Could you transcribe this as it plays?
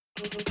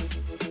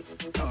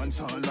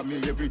Dance all of me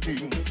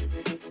everything.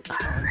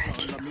 Dance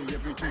all of me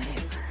everything.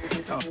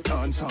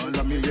 Dance all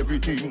of me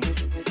everything.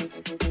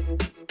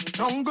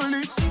 Jungle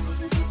is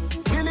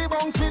Willy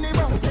Bounce.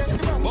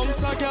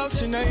 Bounce a girl,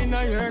 she not in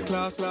your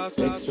class.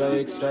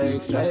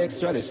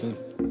 Extra lesson.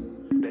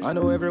 I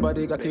know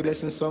everybody got a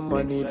lesson,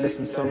 someone need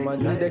lesson,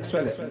 someone need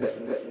extra lessons.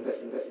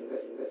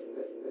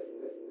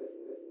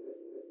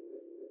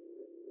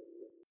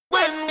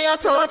 When me a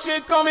touch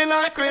it coming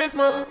like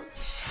Christmas.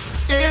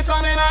 It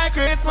coming like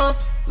Christmas.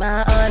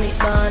 My honey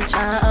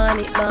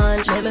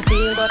bunch, make me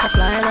feel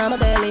butterfly on my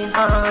belly.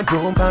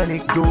 Don't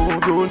panic,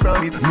 don't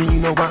panic. Me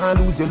no want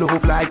lose your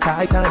love like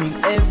Titanic.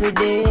 Every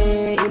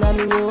day, in a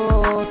me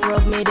house,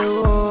 rub me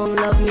down,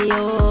 love me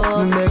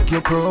up. Make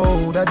you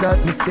proud of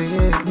that me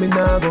say. Me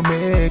nah go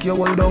make you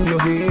hold down your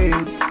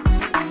head.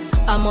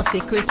 I must say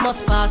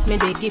Christmas pass me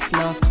the gift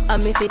now.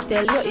 And me fit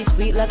tell you it's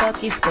sweet like a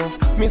kiss now.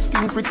 Me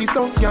skin pretty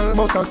so, y'all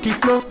must a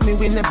kiss now. Me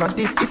will never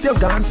this if you're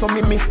gone so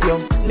me miss you.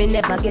 Me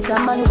never get a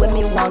man when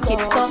me want keep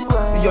so.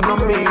 You know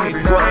me,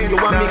 go on you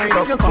a mix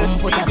up. Come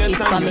put a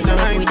kiss for me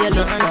neck with your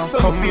lips now.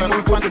 Come here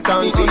and put it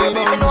on to your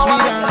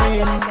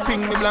lips.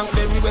 Ping me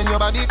blackberry when your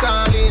body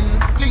calling.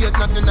 Play it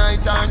not the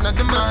night or not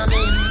the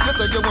morning. You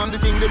say you want the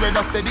thing the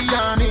weather steady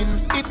yarning.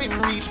 If it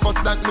reach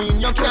first that mean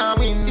you can't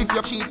win. If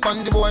you cheat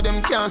on the boy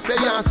them can't say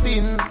you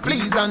sin.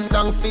 Please and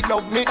thanks for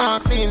love me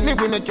asking. Me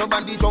will make your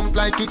body jump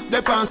like it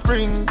the pan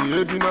spring. The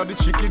head inna the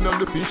chicken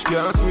and the fish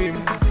can't swim.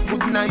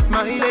 Good night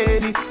my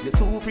lady. You're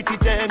too pretty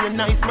damn, you're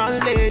nice my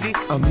lady.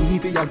 I'm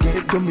easy I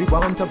get you me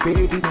want a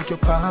baby. Make you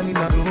fall in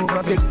love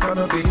over beg for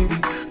a baby.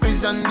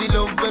 Vision the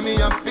love when me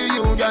have for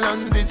you girl.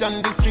 And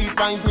vision the street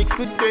vibes mixed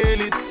with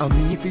Baileys. I'm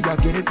easy I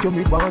get you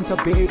me want a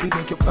baby.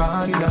 Make you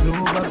fall in love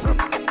over.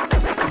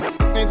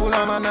 Me full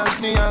of manners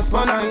me ask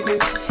politely.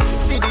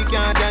 See the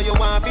card there you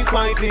want to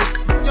swipe it.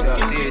 Your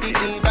skin pretty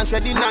clean and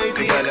shreddy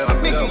nightly.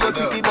 Make you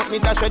pretty but me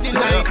that shreddy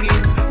nightly.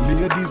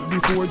 Ladies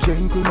before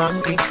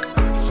gentlemen.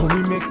 So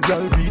me make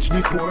girl reach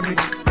before me.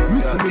 Me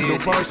see me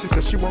love her, she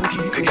say she won't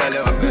keep it.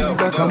 Belly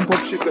that come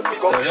up, she say pick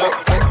up.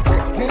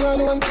 Me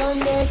alone can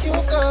make you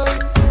come.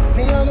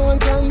 Me alone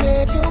can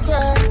make you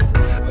cry.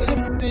 When the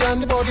body and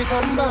the body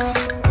come back,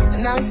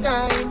 nice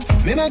time.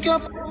 Me make you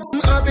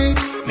happy.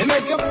 Me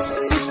make you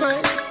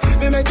smile.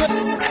 Me make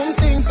you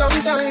sing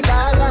sometime.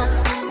 La la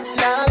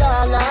la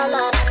la la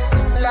la.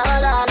 La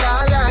la la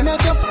la, me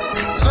make you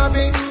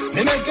happy,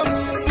 me make you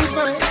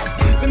smile,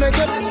 me make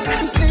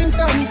you sing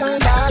sometime.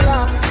 La la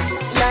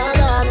la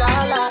la la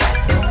la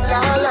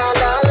la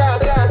la la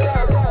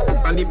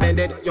la. On the bed,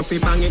 you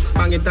feel bang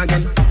it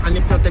again. And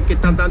if you take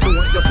it as a do,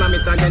 you slam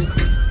it again.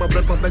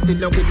 Bubble till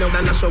you feel down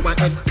and a shower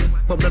head.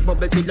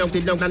 Bubble till you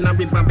feel down and a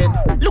river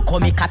bed. Look how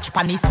me catch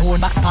pan his whole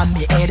box pan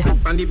me head.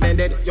 On the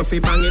bed, you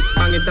feel bang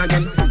it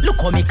again.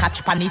 Look how me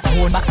catch pan his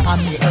whole box pan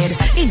me head.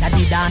 Inna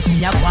the dance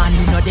me a one,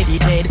 me no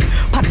dead.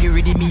 Papi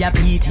ready me a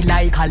beat it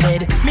like a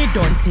lead. Me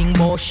don't sing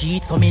more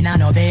shit so me nah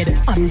no bed.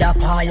 Under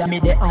fire me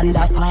de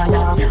under fire.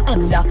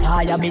 Under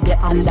fire me de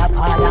under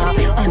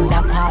fire.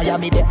 Under fire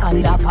me de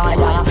under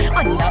fire.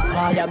 Under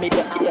fire me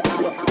de.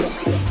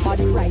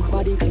 Body right,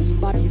 body clean,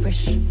 body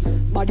fresh.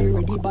 Body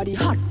ready, body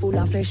hot, full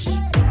of flesh.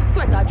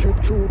 Sweater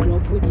drip through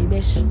glove with the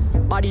mesh.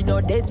 Body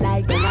not dead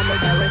like the one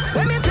the rest.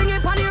 When me fling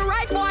it on the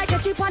right, boy,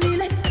 catch it on the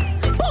left.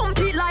 Pump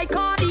it like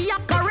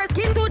cardiac arrest.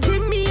 Skin to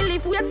Jimmy,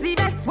 lift weights the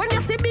best. When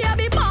you see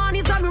baby born,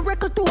 it's a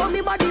miracle to all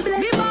me body bless.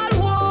 Me ball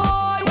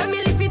boy, when me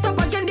lift it up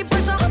again, the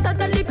pressure hotter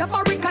than the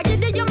paprika. You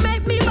did you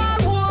make me ball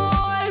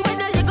boy.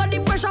 When I got the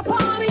pressure pour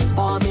me.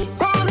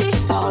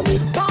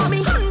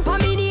 Hand pa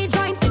me knee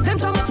joints, them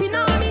from up in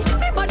on me.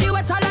 Me body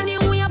wetter than you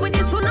here with the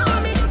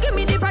tsunami. Give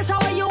me the pressure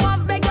where you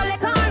have, beg you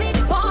let on it.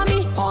 Pour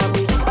me.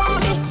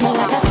 Me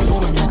like a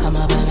feeling I come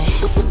over me.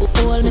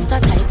 Hold me so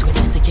tight with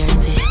the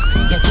security.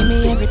 You give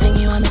me everything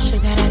you want, me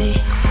sugar daddy.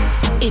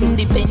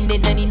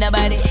 Independent and in the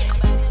body.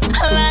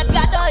 Lord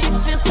God, oh, you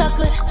feel so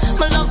good.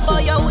 My love for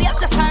you, we have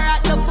just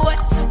rock the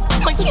boat.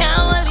 Me can't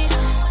hold it,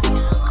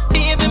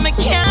 baby, me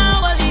can't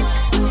hold it.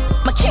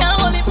 Me can't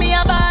hold it, me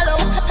a ball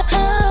out.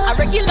 I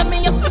regular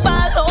me up a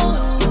ball out.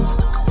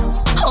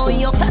 Oh,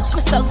 you touch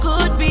me so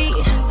good, B.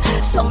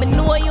 So me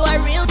know you a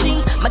real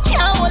G. Me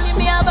can't hold it,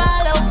 me a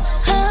ball out.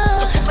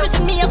 You touch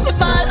me up a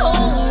ball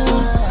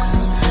out.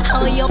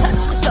 Oh, you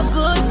touch me so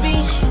good,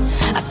 B.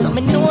 So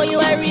me know you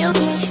a real G.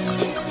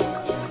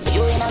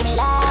 You in a me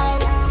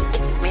life,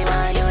 me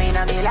want you in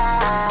a me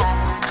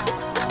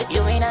life.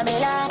 You in a me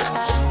life,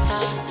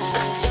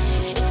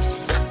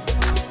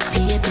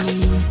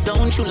 baby.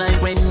 Don't you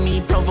like when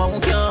me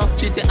provoke you?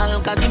 She say,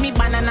 Alka, give me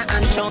banana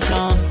and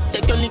chocolate.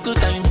 Take your little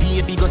time,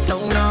 baby, go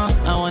slow now.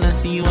 I wanna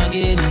see you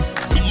again.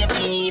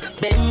 Baby,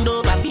 bend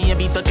over,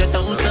 baby, touch your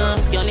toes,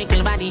 your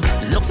little body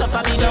looks up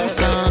at me now,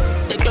 son.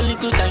 Take your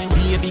little time,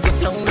 baby, go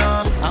slow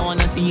now. I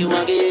wanna see you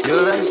again.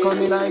 Your eyes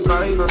coming like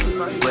Bible.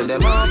 When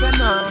them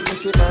open up, you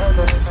see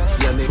heaven.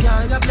 Yeah, me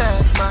girl, you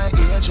bless my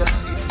angel.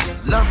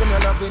 Loving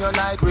you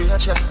like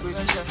Rachel.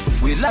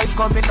 We life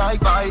coming like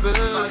Bible.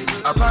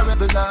 A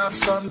parable of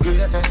some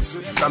greatness.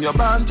 From your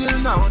born till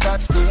now,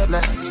 that's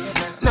stainless.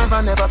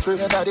 Never afraid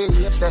of the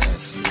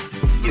haters.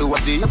 You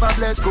have the ever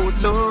blessed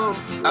good love.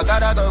 I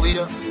gotta go with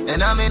you,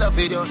 and I'm in love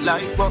with you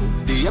like whoa.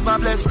 The ever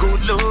blessed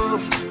good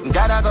love.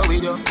 Gotta go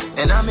with you,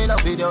 and I'm in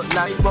love with you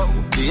like whoa.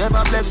 The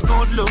ever blessed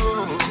good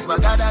love. I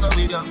gotta go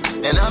with you,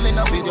 and I'm in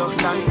love with you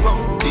like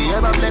whoa. The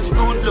ever blessed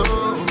good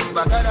love.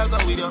 I gotta go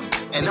with you,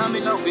 and I'm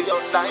in love with you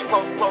like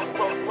whoa.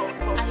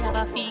 I have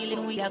a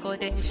feeling we are going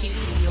to see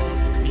you.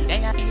 Be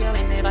there for you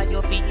whenever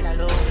you feel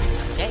alone.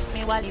 Take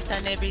me wallet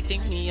and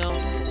everything me own.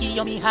 Give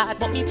you me heart,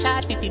 but me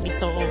charge me for me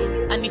soul.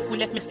 And if we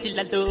left me still,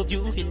 I love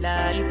you for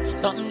life.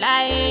 Something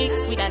like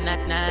Squid and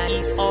Not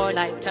Nice, or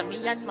like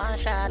Tommy and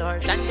Marshall, or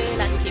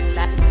Chandel and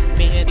Killa.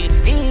 Baby,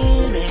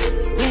 feel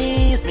me,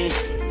 squeeze me.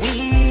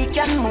 We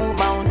can move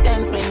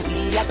mountains when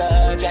we are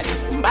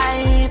touching.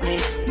 Bite me,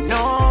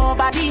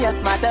 nobody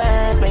else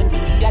matters when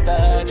we are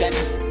touching.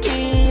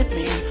 Kiss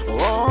me,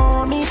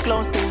 hold me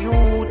close to you,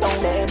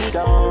 don't let me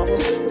go.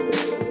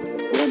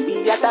 When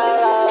we are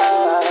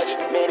touch,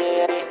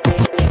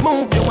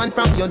 move your one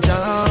from your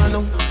jaw now.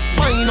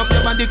 Wind up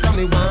your body, come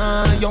me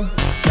want you.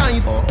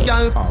 Type up,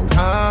 girl,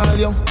 call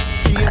you.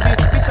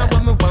 Baby, this is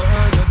what me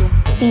want you do.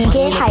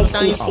 DJ High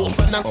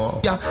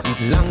CC. Yeah,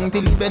 it long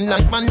till it bend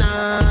like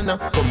banana.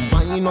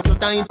 Come wind up your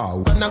time.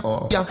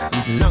 Yeah,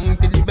 it long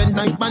till it bend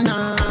like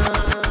banana.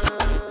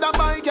 That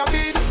bike you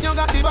beat, you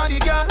got the body,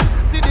 girl.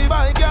 See the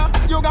bike, girl,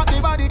 you got the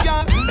body,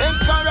 girl.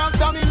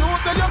 Ex-character, me know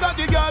say you got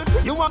the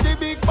girl. You want the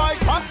big bike,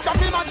 fast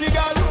shopping magic,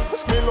 girl.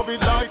 Me love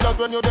it like that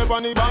when you dip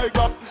on the bike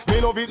up. Me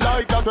love it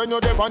like that when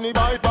you dip on the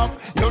bike up.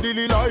 You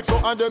really like so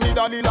and me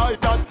dolly like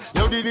that.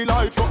 You really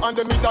like so and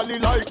me dolly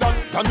like that.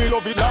 And me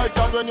love it like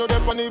that when you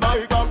dip on the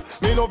bike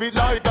up. Me love it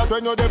like that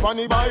when you dip on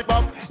the bike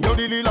up. You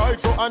really like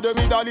so and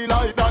me dolly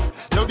like that.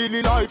 You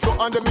really like so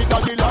and me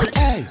dolly like.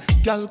 Hey,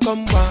 girl,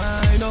 come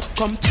wind up,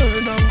 come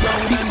turn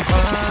around and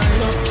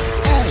wind up.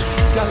 Hey,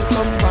 girl,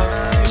 come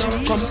wind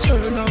up, come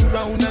turn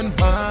around and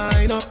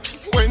wind up.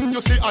 When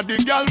you see a the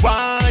girl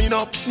wind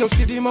up, you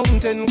see the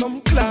mountain come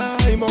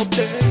climb up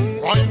there.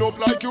 Wind up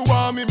like you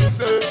want me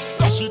say.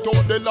 Dash it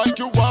out there like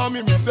you want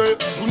me say.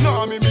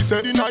 Tsunami me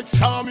say, the night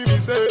star me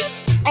say.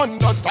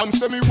 Understand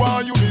say me why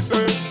you me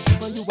say.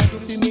 What you want to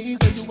see me,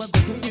 what you want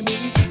to see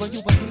me, what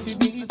you want to see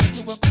me, what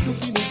you want to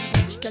see me.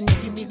 Can you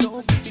give me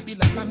love if it be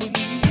like family?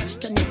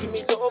 Can you give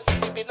me love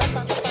if it be like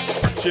family?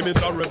 She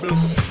miserable,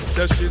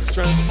 says she's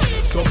stressed,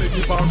 so me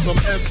give her some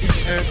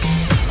SEX.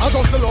 I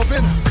just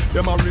loving,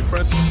 them a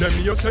repress, them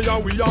here say yeah,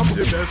 we am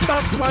the best.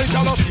 That's why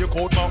y'all take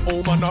out my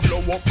home and I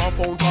blow up my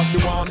phone cause she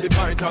want the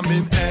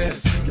vitamin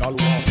S. Y'all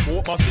want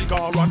smoke a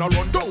cigar and I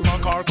run down a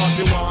car cause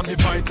she want the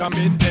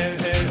vitamin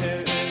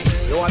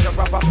S. You want your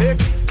proper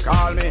fix?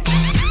 Call me.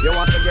 You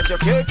want to get your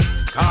kicks?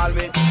 Call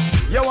me.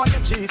 You want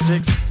your cheese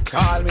sticks?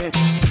 Call me.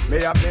 May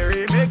have the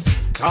remix?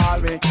 Call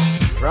me.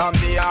 From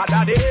the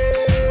other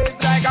days,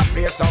 like I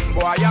play some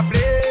boy I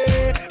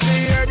play. Me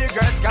hear the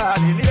girls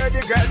calling, hear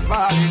the girls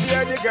bawling,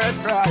 hear the girls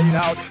crying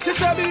out. She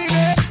said,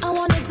 baby, I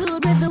want a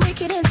dude with the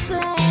wickedest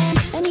slang.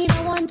 I need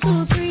a 1,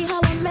 2, 3, how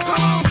a man.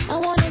 I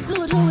want a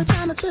dude who would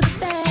time it to the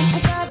fan. I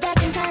thought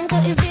back in time,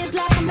 cut his biz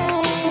like a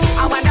man.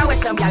 I wonder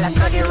where some y'all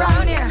study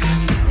around here.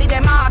 See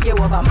them argue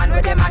over man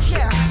where them a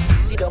share.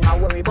 See don't a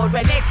worry about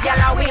when next y'all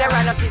are wear.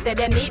 And if you say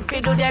they need to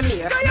do them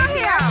here. Do you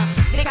hear?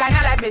 The kind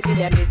of life me see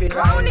them living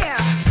round here.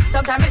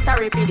 Sometimes it's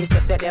sorry for this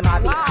just where them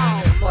a be.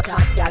 But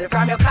hot y'all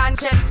from your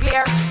conscience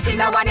clear. See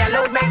now when your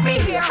load make me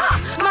hear.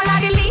 Man are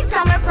the least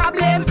of my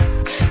problem.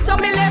 So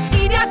me left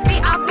idiot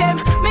fi have them.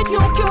 Me too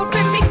cute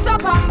fi mix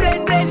up and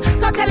blend blend.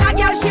 So tell a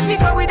girl she fi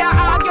go with her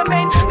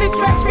argument. Me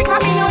stress free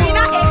cause me know in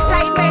a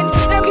excitement.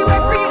 Them give me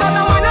free but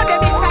no one of them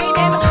beside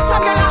them.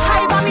 Some girl a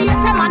hide but me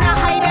yes a man a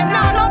hide them.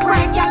 Now no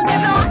bright girl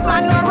them no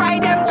man no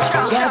ride them.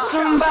 Got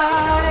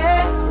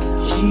somebody,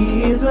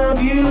 she is a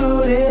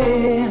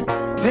beauty,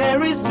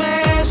 very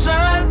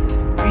special,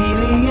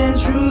 really and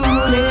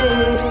truly.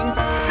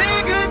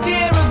 Take good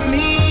care of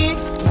me,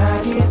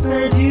 like it's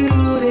her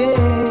duty.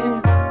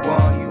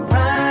 While you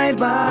ride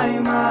by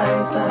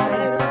my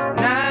side,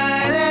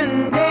 night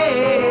and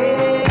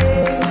day.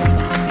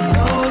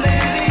 No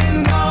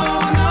letting go,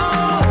 no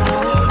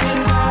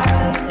holding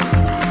back,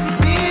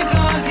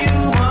 because you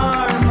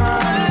are my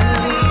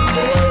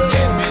lady.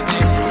 Get busy,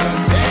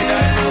 don't say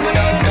that.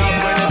 Don't stop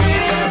when the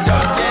beat comes.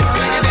 Just get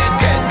swinging and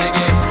get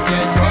jiggy.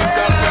 Get drunk,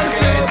 up,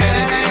 percolate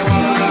anything you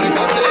want.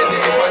 Gotta calculate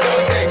it if I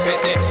don't take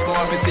pity.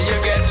 Want to see you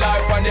get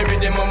life on the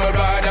rhythm of my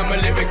ride. And my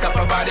lyrics up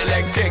about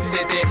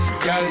electricity.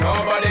 Girl,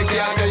 nobody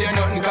can do you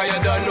nothing cause you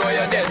don't know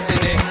your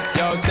destiny.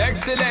 Yo,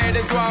 sexy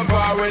ladies want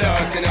war with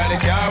us. You know they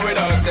car with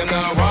us, them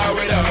not war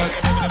with us.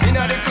 You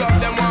know the club,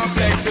 them want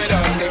flex with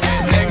us. They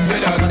get flex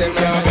with us, them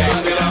can't flex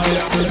with us.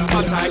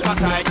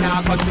 cut I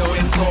can't cut you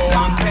in two.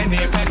 One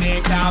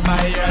penny can't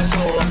buy your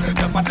show.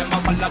 The part them a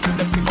follow to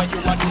them, see what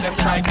you want to them.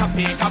 Try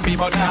copy,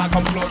 but can't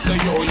come close to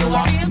you. You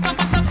want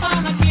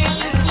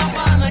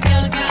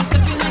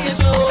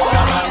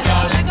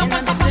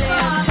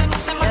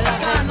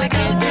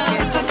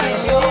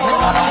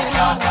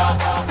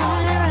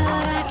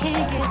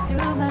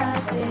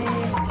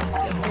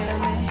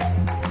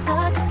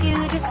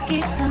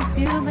keep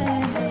consuming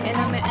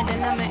it.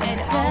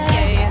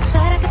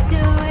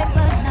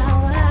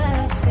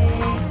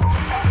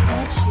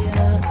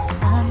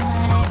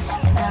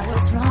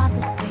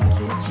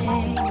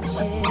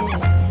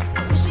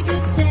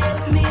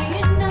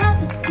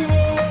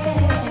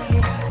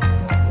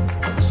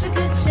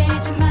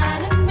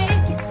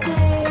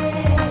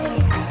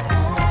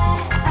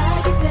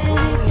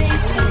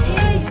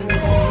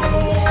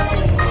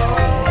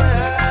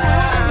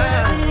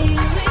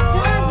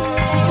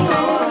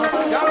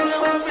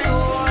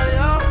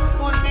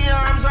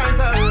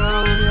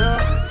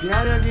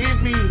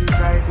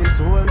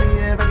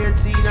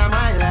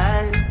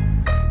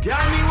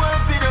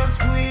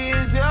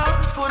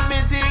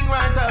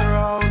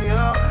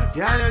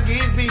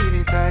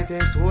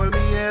 greatest whole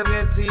me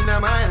ever seen in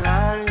my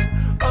life.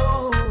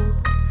 Oh,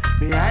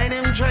 behind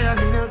them try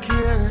me no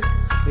care.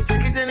 Me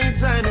take it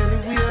anytime,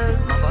 anywhere.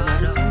 I'm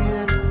not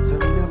scared, so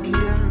me no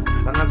care.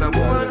 Long as a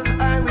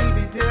woman, I will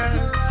be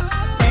there.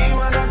 Me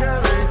want a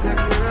girl, I take care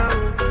of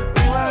me.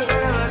 Me want a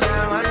girl, I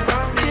want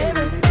from me.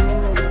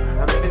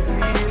 I made it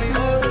feel it.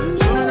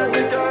 Show me that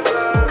you can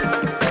love.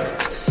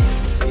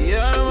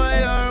 You're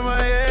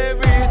my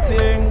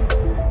everything.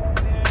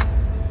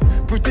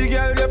 Pretty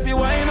girl, if you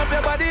wind up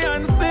your body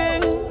and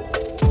sing.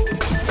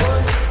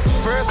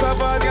 First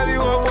of all, girl, you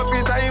walk up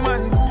with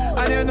diamond.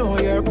 And you know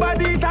your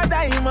body's a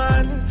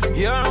diamond.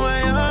 You're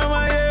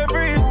my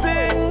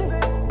everything.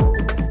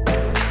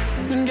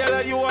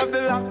 Girl, you have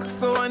the lock.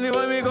 So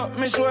anyway, me got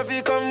me sure if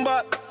you come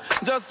back.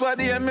 Just for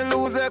the end, me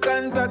lose your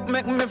contact.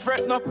 Make me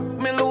fret up,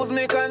 me lose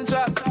me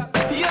contract.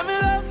 Yeah, me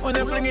love when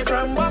you fling it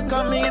from back.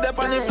 And me up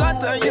on the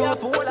flat and you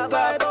full of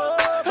type.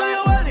 And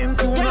you all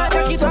into me. Girl,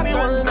 take it to me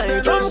one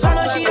night. Drum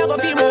summer, she a go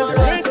feel more.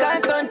 Like I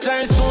touch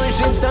her, so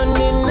she turn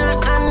in a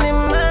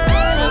animal.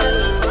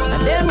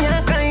 And them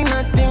ya kind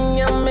of thing,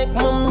 you make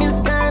me miss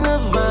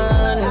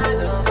carnival.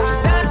 She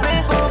start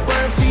make up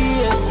her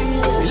face,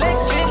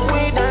 electric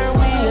with her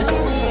waist.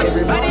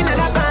 Everybody to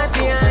the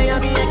party, and you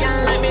be a girl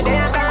like me, they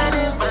a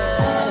carnival.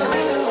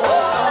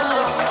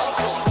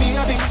 Be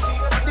a big,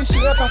 the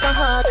shape of a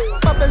heart.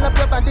 Bubble up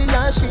your body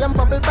and she and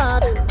bubble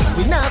bath.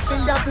 We not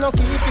feel have no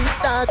key feet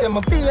start. I'm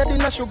a beard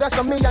in a sugar,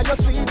 so me and your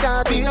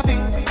sweetheart. Be a big,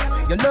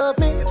 you love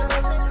me,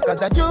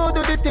 cause I you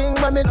do the thing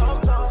when me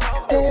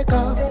take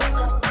up.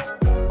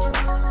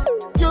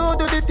 You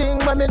do the thing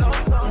when me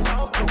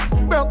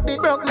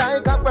broke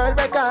like a world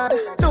record.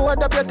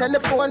 Load up your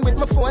telephone with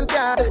my phone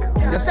card.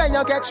 You say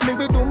you catch me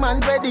with 2 man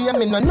ready. I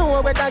mean, I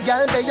know where that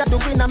girl they are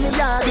doing on me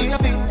yard.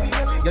 Baby,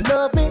 you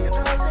love me,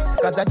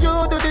 cause I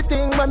you do the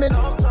thing when me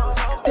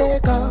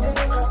take up.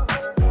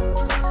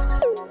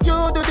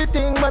 You do the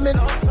thing when me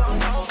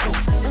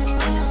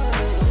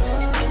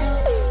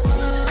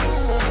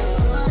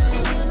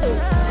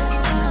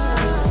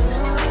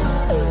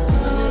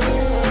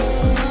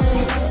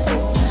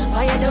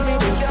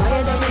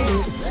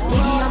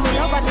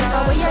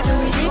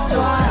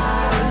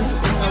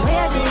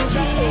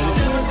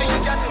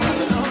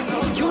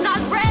you're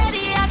not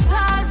ready at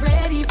all,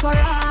 ready for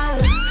all.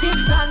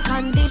 This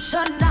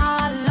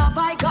unconditional love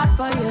I got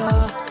for you.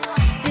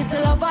 This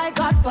love I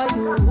got for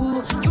you.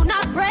 You're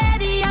not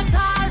ready at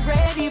all,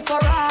 ready for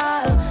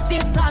all.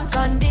 This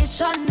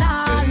unconditional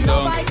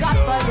love I got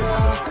for you.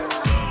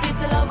 This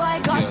love I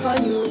got for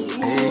you.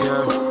 Hey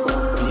girl,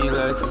 me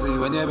like to see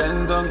when you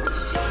bend down.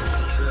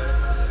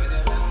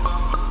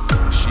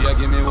 She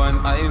give me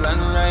one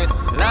island right.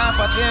 Laugh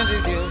or change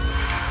it, girl.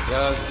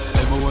 Yeah,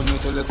 everyone want me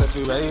tell us if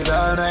you ride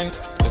all night.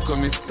 You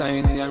come Miss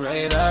Tiny and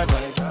ride all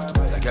right.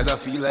 Like I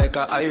feel like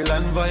a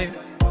island vibe.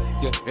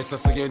 Yeah, it's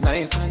just so you're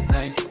nice and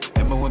nice.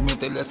 Everyone want me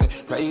tell us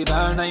ride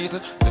all night.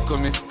 You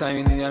come Miss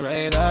Tiny and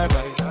ride all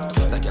right.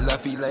 Like I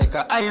feel like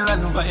a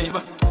island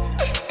vibe.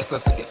 It's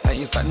just so you're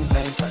nice and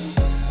nice.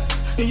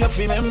 You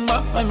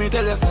remember when me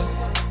tell us,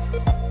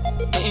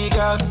 hey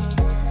girl,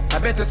 I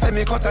better say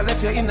me cut and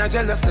left you in a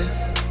jealousy.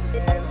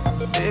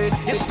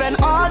 You spend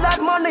all that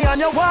money on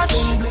your watch.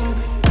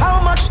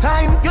 How much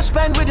time you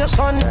spend with your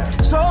son?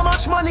 So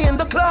much money in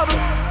the club.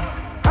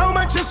 How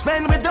much you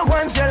spend with the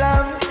ones you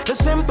love? The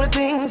simple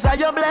things are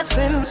your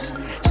blessings.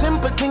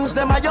 Simple things,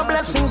 them are your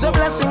blessings, a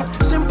blessing.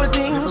 Simple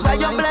things are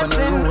your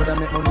blessing.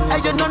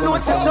 And you don't know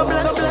it's a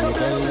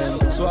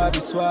blessing. Suave,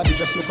 just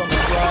look on me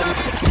suave.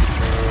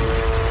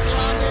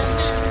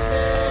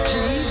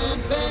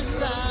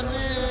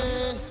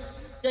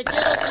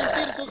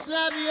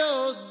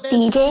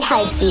 DJ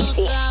Heisey.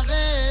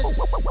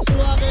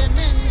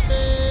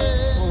 Suavemente,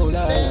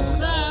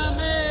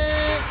 bésame.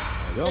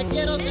 Te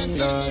quiero sentir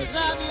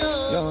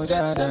tus labios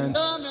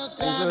besándome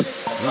otra vez.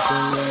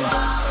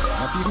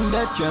 Not even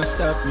that can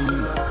stop me.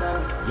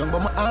 Young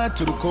but my heart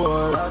to the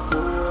core.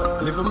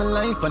 Living my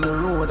life on the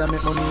road, I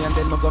make money and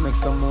then I go make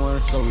some more.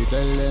 So we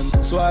tell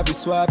them,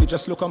 suave,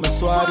 just look on me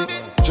suave.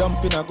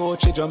 Jump in a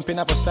Gucci, jump in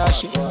a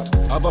Versace.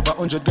 Above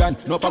 100 grand,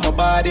 no up on my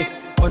body.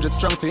 100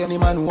 strong for any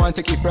man who want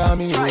to take it from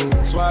me.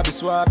 Oh.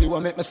 Suave,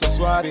 what make me so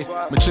suave?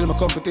 Me chill my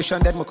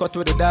competition, then me cut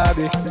with the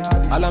derby.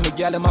 All of me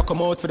gyal them a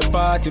come out for the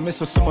party. Me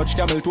so much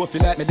camel toe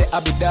feel like me the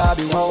Abu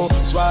Dhabi. Wow,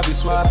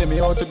 suave, me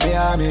out to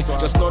Miami.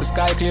 Just know the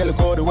sky clear, look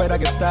how the weather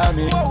gets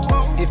stormy.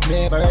 If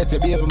me ever hurt you,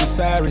 baby, me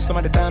sorry. Some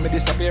of the time I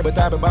disappear, but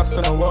I be back,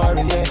 so don't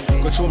worry. Yeah,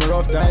 go through my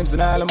rough times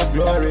and all of my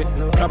glory.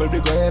 Probably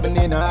go heaven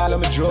in all of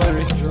my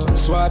jewelry.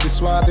 Suave,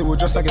 we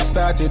just get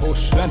started.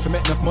 Plan for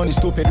make enough money,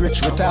 stupid,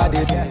 rich,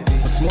 retarded.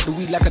 I smoke the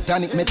weed like a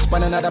tonic, meds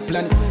span another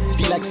planet.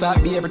 Feel like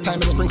Salt B every time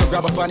I sprinkle,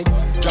 grab a panic.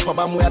 Drop a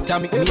bomb with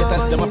atomic,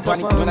 haters, them a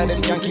panic. None of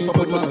them can keep up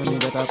with my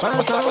speed. What's up?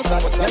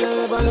 You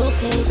never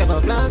look me,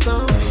 never blast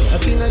out. I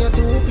think on your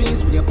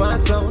 2-piece with your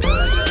parts out.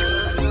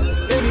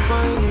 Any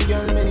point,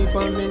 girl, many.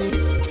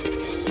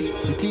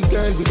 Pretty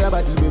girl with a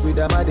body, with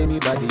a mad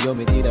anybody. You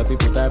me did a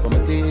people type for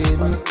my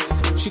team.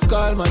 She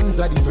call man's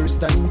the first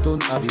time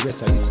turn I'll be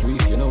rest of history,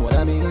 if you know what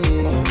I mean.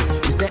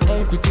 She say,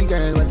 hey pretty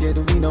girl, what you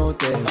doing out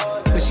there?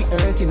 Say she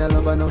hurting a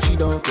lover, now she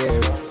don't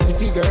care.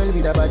 Pretty girl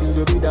with a body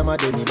will be the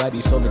mad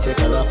anybody, so me take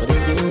her off for the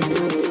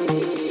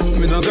scene.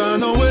 Me not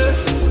gone away.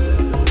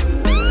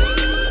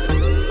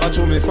 I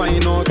try me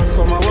find out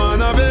some I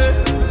wanna be.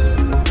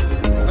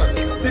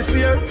 This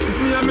year,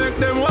 me I make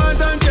them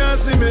want and can't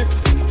see me.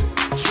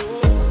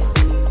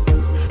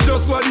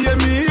 Just what they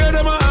me hear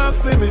them a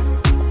asking me.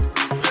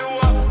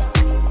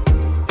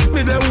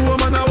 Me the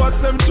woman I watch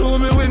them through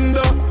me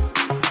window.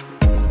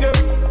 Yeah.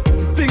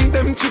 Think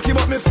them tricky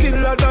but me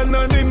skiller than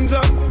a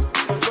ninja.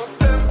 Just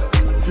them.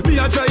 Me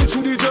a drive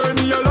through the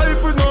journey of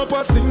life with no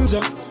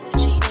passenger.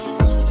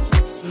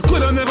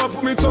 Coulda never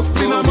put me trust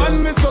in a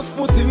man, me just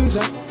put in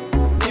ja.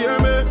 Hear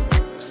me?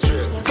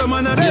 Some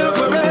man are there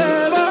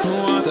forever.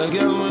 Want a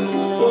girl when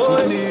who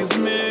please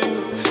me.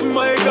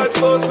 My God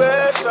so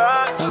special.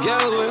 A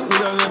girl will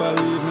never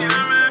leave me.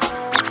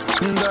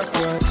 That's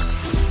why.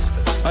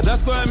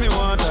 That's why me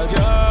want a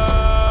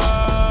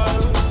girl.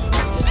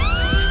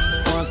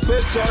 One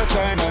special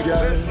kind of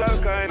girl.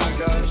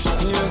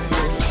 Yes,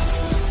 yes.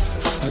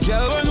 A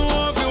girl when who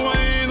fi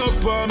wind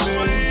up on me.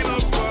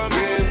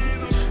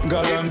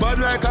 Girl and bad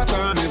like a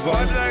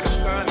carnival.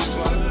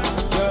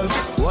 Girl,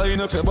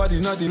 wind up your body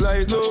not the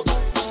light low.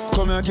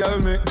 Come here girl,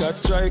 make that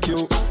strike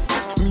you.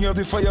 Me have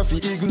the fire fi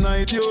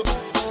ignite you.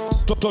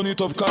 Turn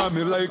it up, call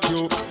me like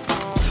you.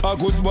 A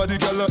good body,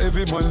 girl,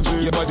 every man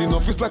dream. Your body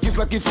enough is like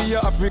for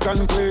your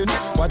African queen.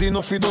 Body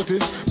enough fi dirty,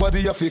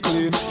 body you fi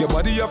clean. Your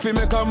body you fi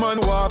make a man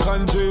walk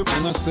and dream.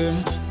 And I say,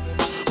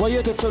 why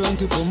you take so long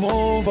to come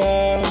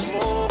over?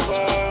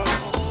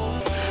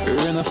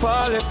 Rain a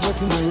fall, let's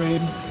wet in the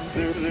rain.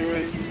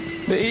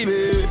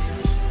 Baby,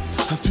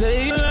 I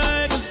play you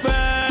like a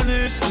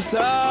Spanish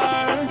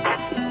guitar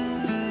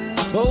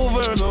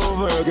over and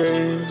over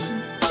again.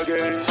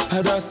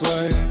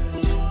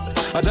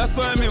 That's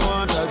why me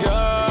want a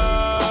girl.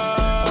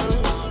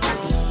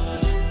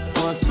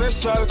 One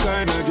special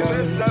kind of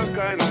girl.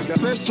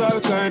 Special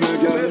kind of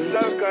girl.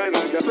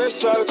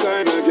 Special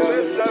kind of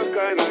girl.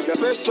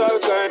 Special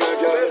kind of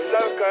girl.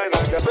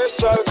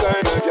 Special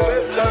kind of girl.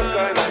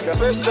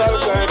 Special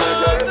kind of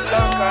girl.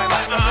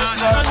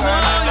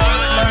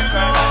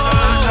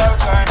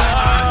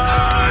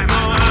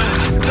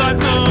 God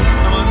no,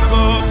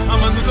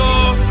 I'm on the go,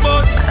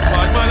 but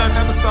bad man I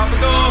try to stop the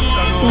door.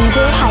 DJ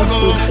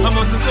Hypesy. I'm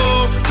on the go,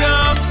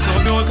 yeah.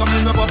 Don't come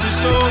in the puppy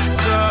show,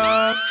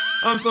 yeah.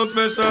 I'm so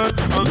special,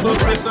 so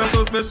special.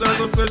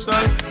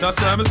 That's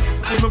why I'm a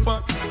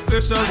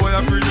special boy.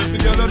 I'm bringing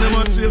together them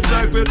and chase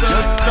like better.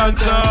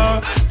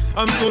 Cancha.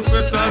 I'm so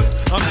special.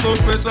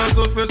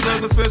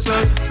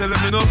 Tell them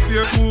me no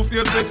fear, cool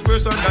face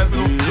expression. Guys, me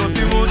no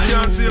dirty mouth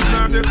can't chase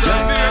nor they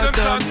tell me them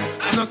shot.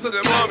 And I say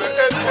them want me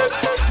head.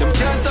 Them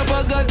can't stop a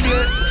God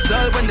yet. It's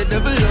all when they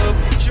double up.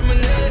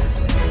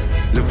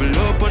 Level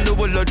up on the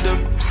wall of them.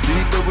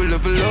 See double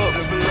level up.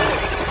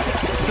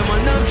 Some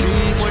of them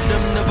dream what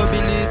them never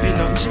believe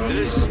in.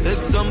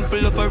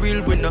 Example of a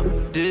real winner.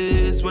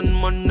 Days when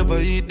man never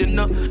eat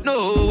dinner.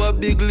 No, a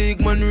big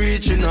league man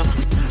reaching.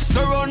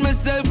 Surround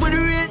myself with the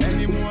real.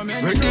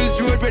 Red Hills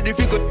Road ready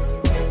for good.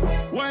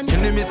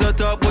 Enemies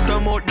attack but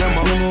I'm out them. I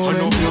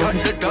know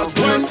that the dogs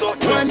don't stop.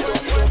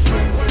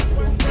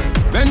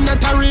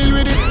 Vendetta real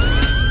with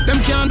it. Them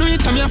can't do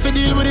it, I'm here to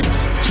deal with it.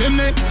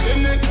 Chimney,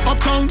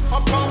 Uptown,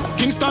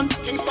 Kingston.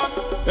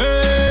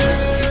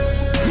 Hey.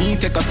 Me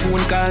take a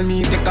phone call,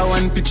 me take a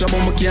one picture, but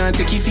me can't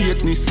take your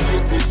fakeness.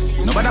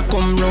 Nobody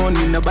come round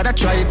me, nobody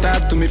try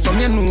talk to me. From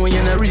you know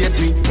you not rate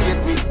me.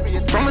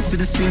 From a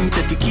city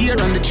synthetic here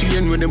on the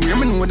chain, when them hear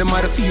me know them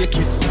are the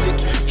fakies.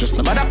 Just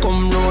nobody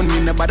come round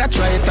me, nobody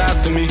try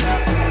talk to me.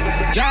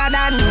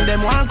 Jordan,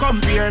 them want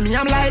compare me,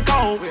 I'm like,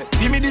 oh,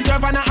 give me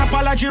deserve an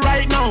apology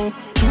right now.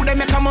 True, they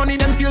make a money,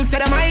 them feel say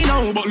them I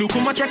know. But look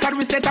how much record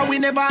we set and we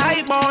never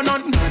hype on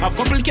none. A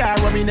couple car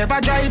where we never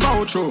drive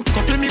out through.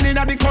 Couple million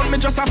that become me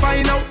just a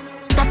find out.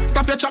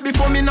 Stop your chat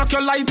before me knock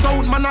your lights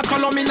out. Man, I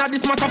call me not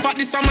this matter, but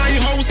this is my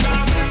house.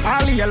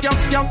 All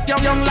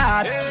young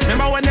lad.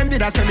 Remember when them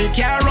did I say me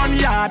can't run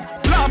yard.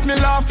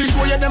 Laugh, fish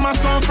show you them a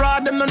some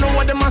fraud. Them don't know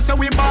what them a say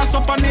we boss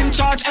up and in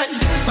charge. Hey,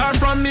 start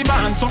from me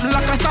band, something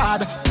like a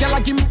sad. Girl,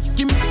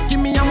 give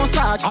me a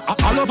massage.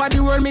 All over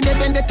the world, me they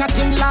bend the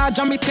tatting large.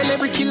 And me tell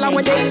every killer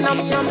where they in a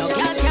me. Girl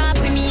can't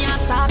see me a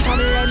start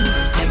problem.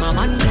 Them a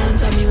man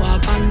guns and me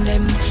walk on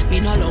them. Me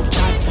no love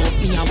chat, but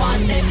me a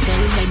want them.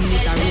 Tell them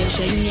this a real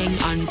Shenyeng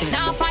anthem.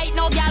 Now fight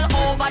no girl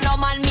over no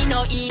man, me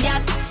no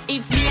idiot.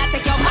 If me a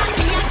take your man,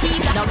 me a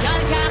keep that. No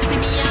girl can't see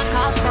me a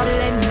cause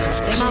problem.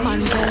 Them a man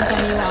guns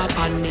and me walk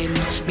on them.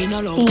 Me no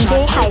love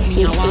chat, but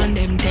me a want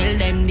them. Tell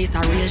them this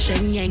a real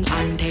Shenyeng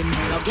anthem.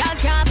 No girl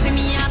can't see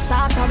me a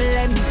start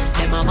problem.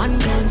 Them a man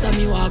guns and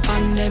me walk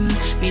on them.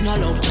 Me no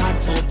love chat,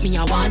 but me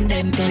a want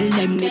them. Tell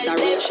them this a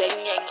real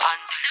Shenyeng anthem.